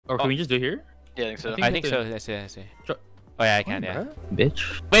Or can we just do it here? Yeah, I think so. I think so. I see. Oh yeah, I can. Yeah.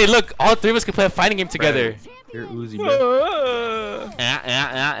 Bitch. Wait, look, all three of us can play a fighting game together. You're Uzi, bro.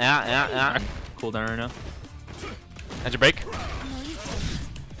 Cool down right now. How'd you break?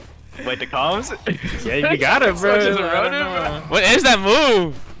 Wait, the comms? Yeah, you got it, bro. What is that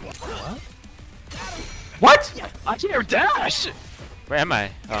move? What? I can't dash! Where am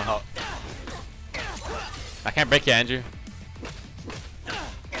I? Oh. I can't break you, Andrew.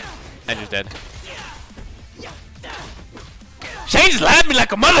 Andrew's dead. Shane just laughed at me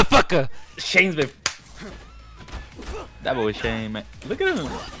like a motherfucker! Shane's been. That boy Shane, man. Look at him.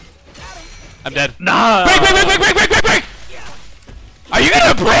 I'm dead. Nah! Break! Are you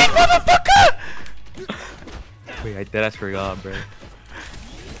gonna break, motherfucker? Wait, I deadass forgot, bro.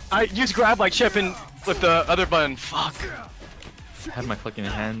 I just grabbed my chip and with the other button. Fuck. I had my fucking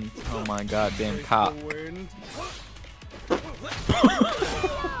hand. Oh my god, damn cop. God,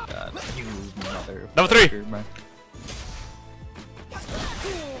 you motherfucker, Level 3. man.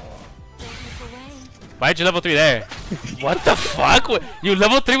 Why'd you level 3 there? What the fuck? You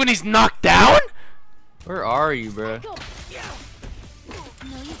level 3 when he's knocked down? Where are you, bro?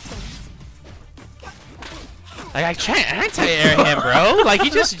 Like, I can't anti-air him, bro. Like,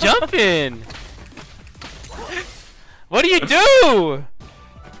 he's just jumping. What do you do?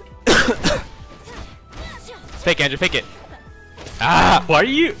 Fake, Andrew, fake it. Ah! Why are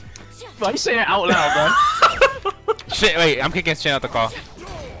you? Why are you saying it out loud, bro? Shit, wait, I'm kicking Shane out the call.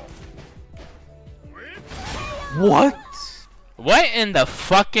 What? What in the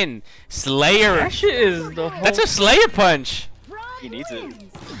fucking Slayer? That shit is the whole... That's a Slayer punch. He needs it.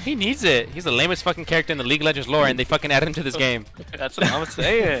 He needs it. He's the lamest fucking character in the League of Legends lore, and they fucking added him to this game. That's what I'm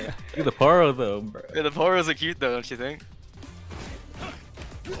saying. Look at the paro though, bro. Yeah, the poros are cute though, don't you think?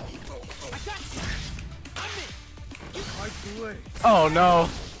 Oh no.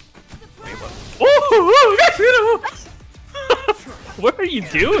 Ooh, what are you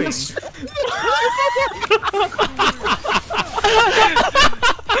doing?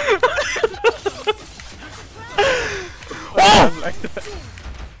 Oh!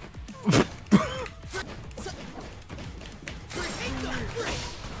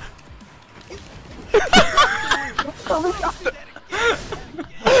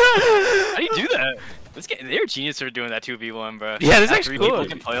 How do you do that? They're genius for doing that 2v1, bro. Yeah, this is That actually three cool. people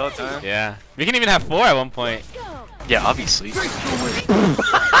can play all the time. Yeah, we can even have 4 at one point. Yeah, obviously. That's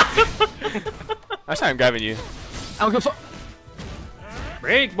why I'm grabbing you. I don't give a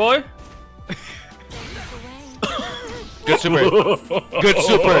Break, boy. Good super. Good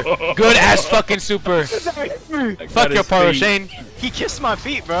super. Good ass fucking super. Fuck your paro, Shane. He kissed my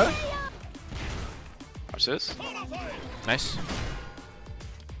feet, bro. Watch this. Nice.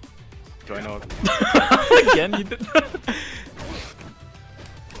 Do I know? Again, you did.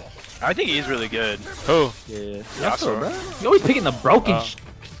 I think he's really good. Who? Yeah. That's bro. You always picking the broken Oh. shit.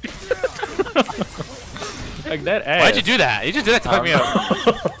 Like that ass. Why'd you do that? You just did that to fuck me up.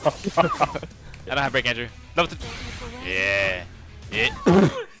 I don't have break, Andrew. Level 2. Yeah. Yeah.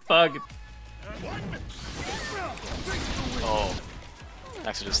 Fuck. Oh.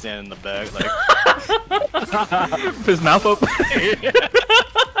 Actually just standing in the back like His mouth open.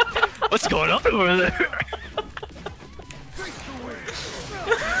 what's going on over there?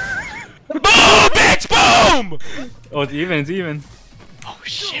 Boom, bitch, boom! Oh, it's even. It's even. Oh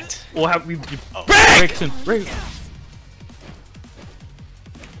shit. We'll have we Break! break.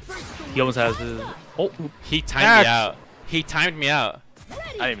 He almost has his. Oh, He timed me out. He timed me out.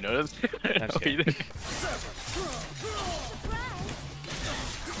 I didn't even notice. That's good.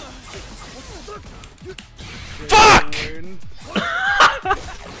 Fuck!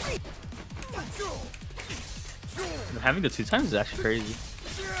 having the 2 times is actually crazy.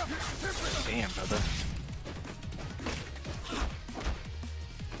 Damn, brother.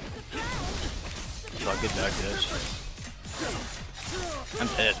 I'll get back to this. I'm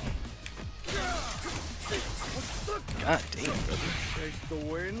dead. God damn,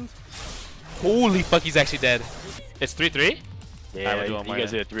 brother. Holy fuck, he's actually dead. It's 3-3? Yeah, we'll do you one more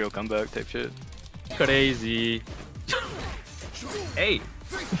guys then. did a 3-0 comeback type shit. Crazy. Hey.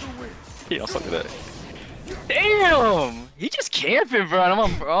 Yeah, I'll suck at that. Damn! He just camping, bro. I'm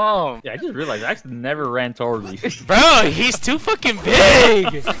on prom. Yeah, I just realized I actually never ran towards me. Bro, he's too fucking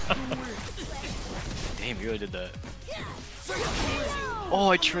big! Damn, you really did that. Oh,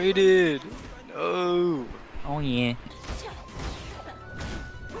 I traded. No. Oh yeah.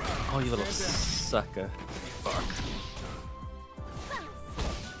 Oh, you little sucker. Fuck.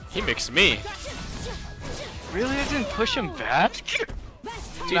 He mixed me. Really? I didn't push him back?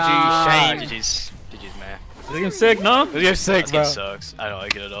 GG, Nah, Shane. GG's. GG's, man. This game's sick, no? This game's sick, This bro. game sucks. I don't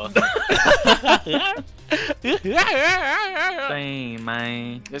like it at all. Same,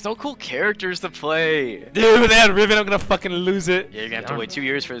 man. There's no cool characters to play. Dude, they had Riven, I'm gonna fucking lose it. Yeah, you're gonna have to wait 2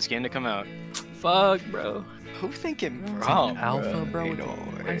 years for this game to come out. Fuck, bro. Who thinking Braum? Alpha, bro. Ain't no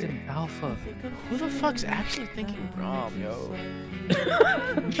Why is it way. alpha? Who the fuck's actually thinking Braum, yo?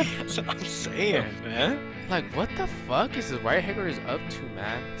 That's what I'm saying, man. Like, what the fuck is the right hacker is up to,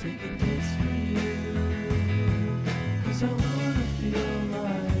 man? Taking this from you, 'cause I want